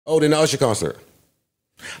Oh, then the Usher concert.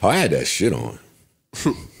 Oh, I had that shit on.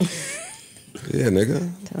 Yeah,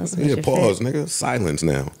 nigga. Yeah, pause, nigga. Silence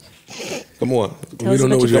now. Come on. We don't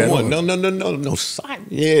know what you had on. No. Silence.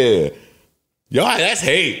 Yeah. Y'all, that's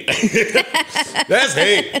hate. That's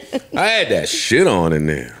hate. I had that shit on in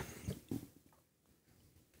there.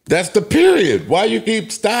 That's the period. Why you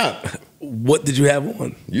keep stop? What did you have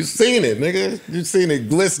on? You seen it, nigga. You seen it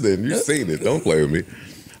glistening. You seen it. Don't play with me.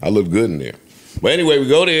 I look good in there. But anyway, we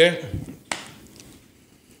go there.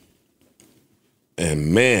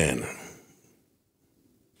 And man,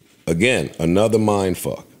 again, another mind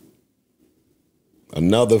fuck.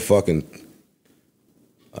 Another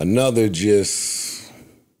just,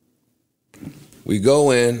 we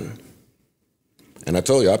go in, and I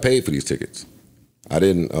told you, I paid for these tickets. I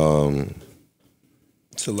didn't,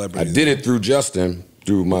 Celebrity. I did it through Justin,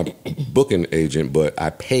 through my booking agent, but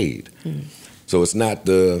I paid. So it's not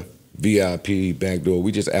the VIP back door.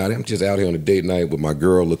 I'm just out here on a date night with my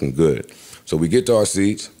girl looking good. So we get to our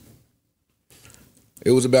seats.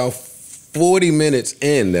 It was about 40 minutes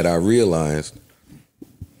in that I realized,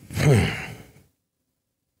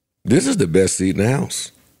 this is the best seat in the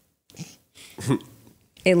house.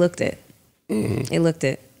 It looked it. It looked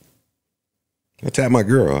it. I tap my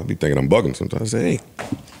girl. I'll be thinking I'm bugging sometimes. I say, hey,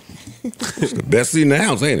 it's the best seat in the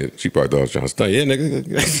house, ain't it? She probably thought I was trying to stunt. Yeah, nigga.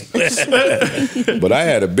 But I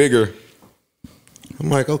had a bigger, I'm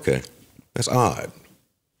like, okay, that's odd.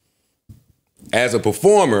 As a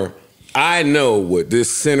performer, I know what this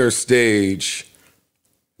center stage,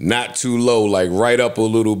 not too low, like right up a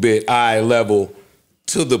little bit, eye level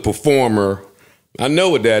to the performer. I know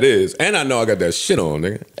what that is. And I know I got that shit on,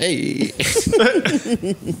 nigga. Hey.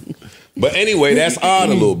 But anyway, that's odd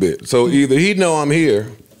a little bit. So either he know I'm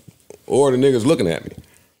here or the nigga's looking at me.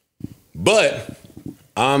 But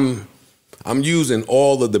I'm using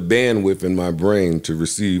all of the bandwidth in my brain to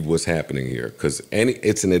receive what's happening here, because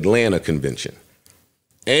it's an Atlanta convention.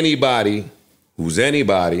 Anybody who's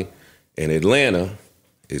anybody in Atlanta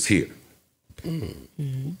is here.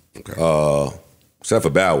 Okay. Except for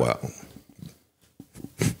Bow Wow.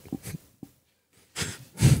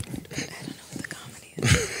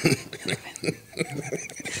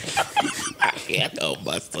 I don't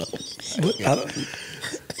myself.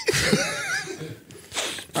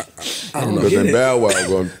 I don't know. Because then Bow Wow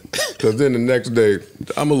going, because then the next day,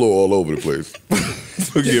 I'm a little all over the place.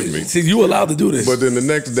 Forgive me. See, you allowed to do this. But then the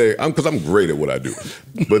next day, because I'm great at what I do.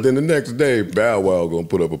 But then the next day, Bow Wow gonna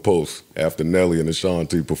put up a post after Nelly and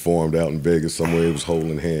Ashanti performed out in Vegas somewhere. He was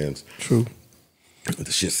holding hands. True.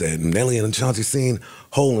 The shit said, Nelly and Ashanti seen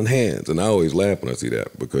holding hands. And I always laugh when I see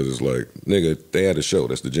that, because it's like, nigga, they had a show.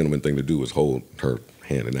 That's the gentleman thing to do, is hold her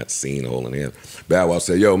hand and not seen holding hands. Bow Wow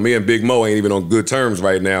said, yo, me and Big Mo ain't even on good terms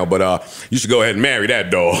right now, but you should go ahead and marry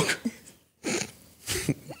that dog.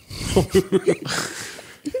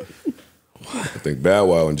 I think Bow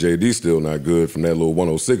Wow and JD still not good from that little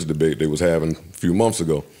 106 debate they was having a few months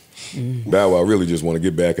ago. Bow Wow really just want to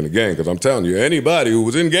get back in the game, because I'm telling you, anybody who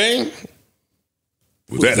was in game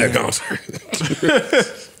was at that concert.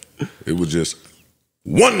 It was just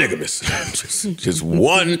one nigga missing. just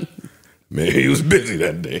one. Man, he was busy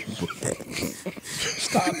that day.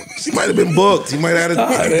 Stop. He might have been booked. He might have had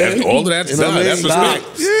that's all of that. You know what I mean? That's respect.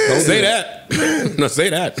 Yeah. Don't say that. No, say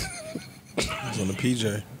that. He was on the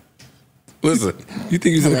PJ. Listen. You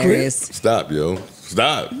think he's in the crib? Stop, yo.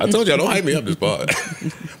 Stop. I told y'all, don't hype me up this part.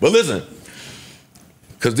 But listen,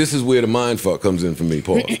 because this is where the mind fuck comes in for me,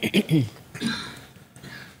 Paul.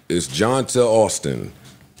 It's Jonta Austin,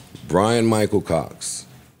 Brian Michael Cox,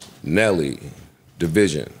 Nelly,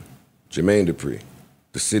 Division, Jermaine Dupri,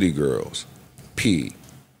 The City Girls, P,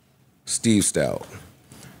 Steve Stout,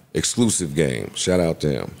 Exclusive Game, shout out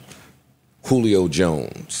to him, Julio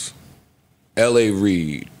Jones, L.A.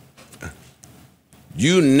 Reid,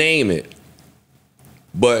 you name it.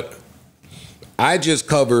 But I just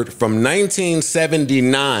covered from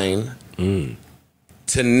 1979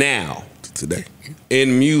 to now, today,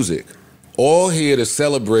 in music, all here to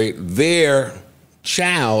celebrate their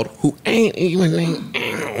child who ain't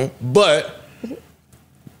even, but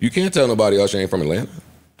you can't tell nobody Usher ain't from Atlanta.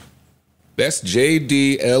 That's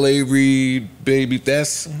JD, L.A. Reid, baby.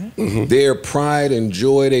 That's their pride and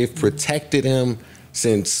joy. They've protected him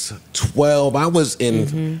since 12. I was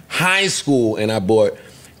in high school and I bought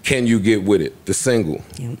Can You Get With It, the single.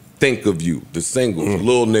 Think of You, the single.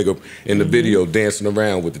 Little nigga in the video dancing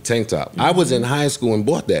around with the tank top. I was in high school and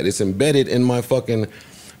bought that. It's embedded in my fucking,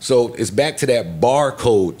 so it's back to that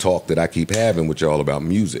barcode talk that I keep having with y'all about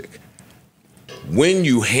music. When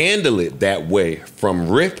you handle it that way from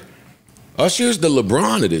rip, Usher's the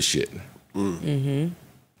LeBron of this shit.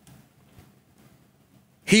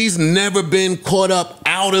 He's never been caught up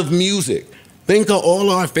out of music. Think of all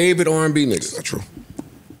our favorite R&B niggas. That's true.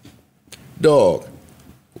 Dog,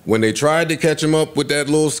 when they tried to catch him up with that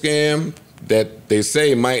little scam that they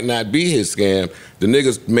say might not be his scam, the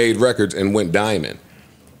niggas made records and went diamond.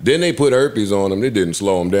 Then they put herpes on him. It didn't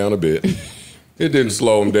slow him down a bit. It didn't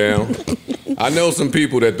slow him down. I know some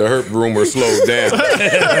people that the herp rumor slowed down.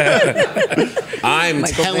 I'm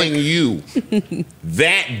telling you,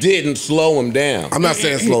 that didn't slow him down. I'm not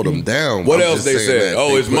saying slowed him down. What I'm else just they saying said? that Oh,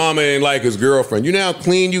 they his mama ain't like his girlfriend. You know how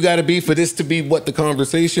clean you got to be for this to be what the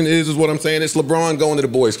conversation is what I'm saying? It's LeBron going to the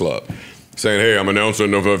boys club. Saying, hey, I'm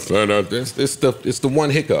announcing it's the one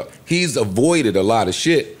hiccup. He's avoided a lot of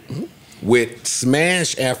shit with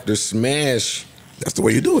smash after smash. That's the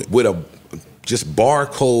way you do it. With a just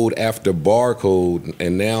barcode after barcode,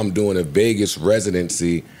 and now I'm doing a Vegas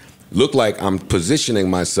residency. Look like I'm positioning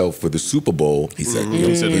myself for the Super Bowl. He said, he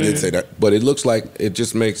did say that. But it looks like it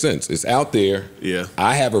just makes sense. It's out there. Yeah.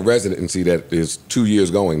 I have a residency that is 2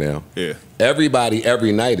 years going now. Yeah. Everybody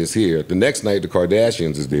every night is here. The next night, the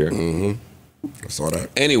Kardashians is there. I saw that.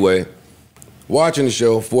 Anyway, watching the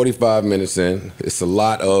show, 45 minutes in, it's a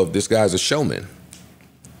lot of, this guy's a showman.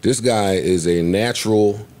 This guy is a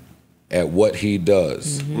natural at what he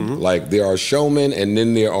does. Like, there are showmen, and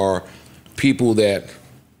then there are people that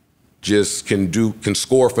just can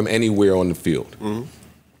score from anywhere on the field.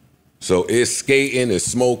 So it's skating, it's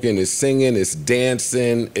smoking, it's singing, it's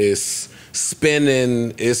dancing, it's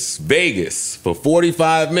spinning, it's Vegas for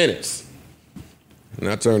 45 minutes. And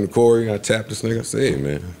I turned to Corey, I tapped this nigga, I said, hey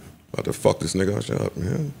man, about to fuck this nigga up,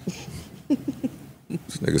 man.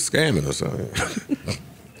 This nigga scamming us out here.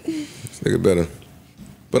 This nigga better,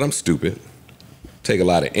 but I'm stupid. Take a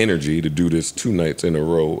lot of energy to do this 2 nights in a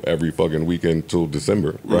row every fucking weekend till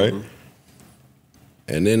December, right?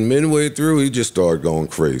 And then midway through, he just started going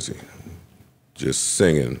crazy. Just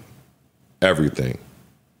singing everything,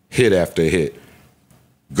 hit after hit,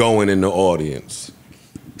 going in the audience,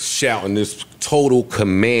 shouting this total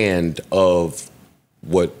command of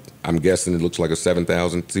what I'm guessing it looks like a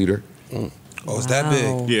 7,000-seater. Oh, it's that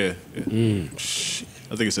big? Yeah.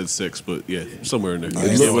 I think it said 6, but yeah, somewhere in there.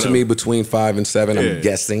 It looked to me between 5 and 7, I'm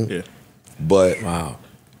guessing. Yeah. But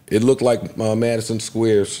it looked like Madison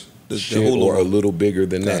Square's shit, or a little bigger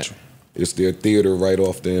than that. It's their theater right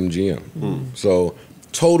off the MGM. So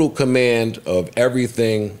total command of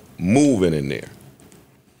everything moving in there.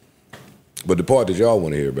 But the part that y'all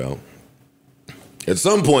want to hear about, at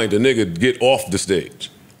some point the nigga get off the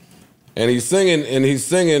stage. And he's singing,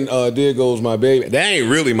 There Goes My Baby. That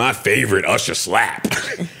ain't really my favorite Usher slap.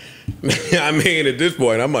 I mean, at this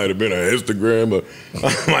point, I might have been on Instagram, or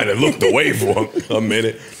I might have looked away for a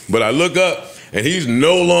minute. But I look up, and he's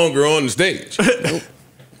no longer on the stage. Nope.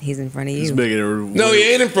 He's in front of you. He's making it. No,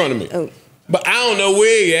 he ain't in front of me. Oh. But I don't know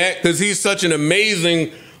where he at, because he's such an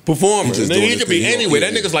amazing performer. He could be anywhere.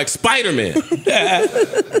 That nigga's like Spider-Man.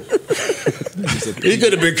 He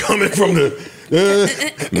could have been coming from the...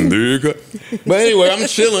 But anyway, I'm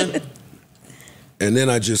chilling. And then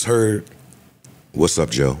I just heard, what's up,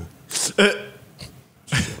 Joe?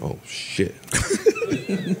 Oh, shit.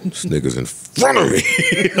 This nigga's in front of me.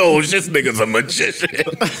 Oh, this nigga's a magician.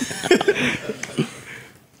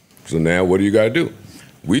 So now what do you got to do?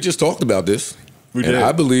 We just talked about this. And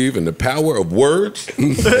I believe in the power of words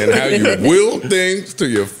and how you will things to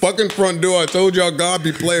your fucking front door. I told y'all God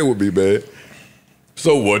be playing with me, man.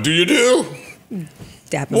 So what do you do?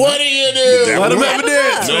 What do you do? Let him have a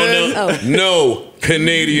dance. No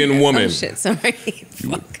Canadian woman. Oh, shit, sorry.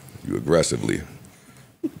 You aggressively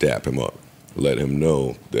dap him up. Let him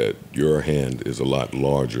know that your hand is a lot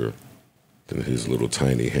larger than his little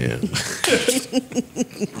tiny hand.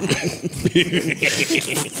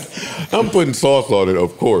 I'm putting sauce on it,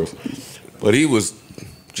 of course. But he was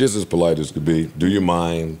just as polite as could be. Do you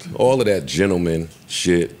mind? All of that gentleman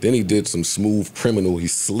shit. Then he did some smooth criminal. He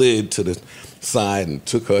slid to the side and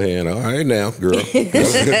took her hand. All right now, girl. All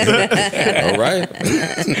right.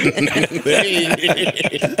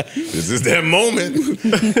 This is that moment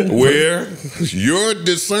where your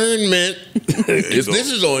discernment this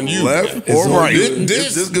is on you. Left or right.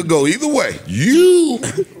 This could go either way. You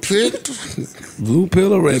picked blue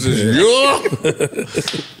pill or red this is your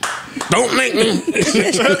don't make me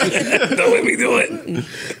do it.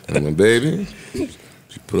 And my baby,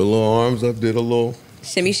 she put her little arms up, did a little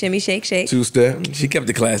Shimmy, shimmy, shake, shake. 2-step. She kept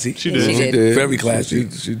it classy. She did. She did. Very classy.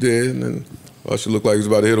 She did. And then she looked like he was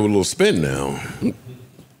about to hit her with a little spin now.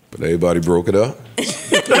 But everybody broke it up.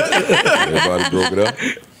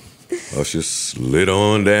 Usher slid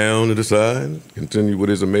on down to the side, continued with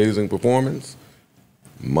his amazing performance.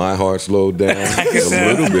 My heart slowed down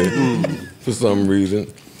a little bit for some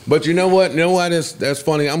reason. But you know what? You know why that's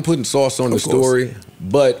funny? I'm putting sauce on the story.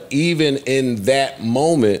 But even in that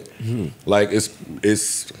moment, like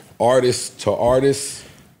it's artist to artist.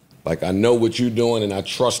 Like I know what you're doing and I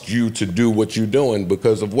trust you to do what you're doing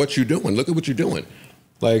because of what you're doing. Look at what you're doing.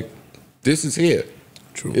 Like this is here.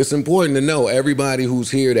 True. It's important to know everybody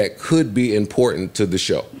who's here that could be important to the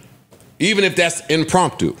show. Even if that's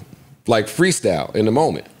impromptu, like freestyle in the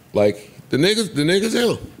moment. Like the nigga's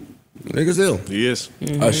ill. The nigga's ill. He is.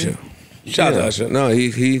 Usher. Shout out to Usher. No,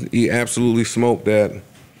 he absolutely smoked that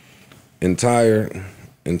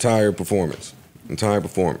entire performance. Entire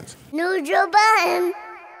performance. New Joe Budden.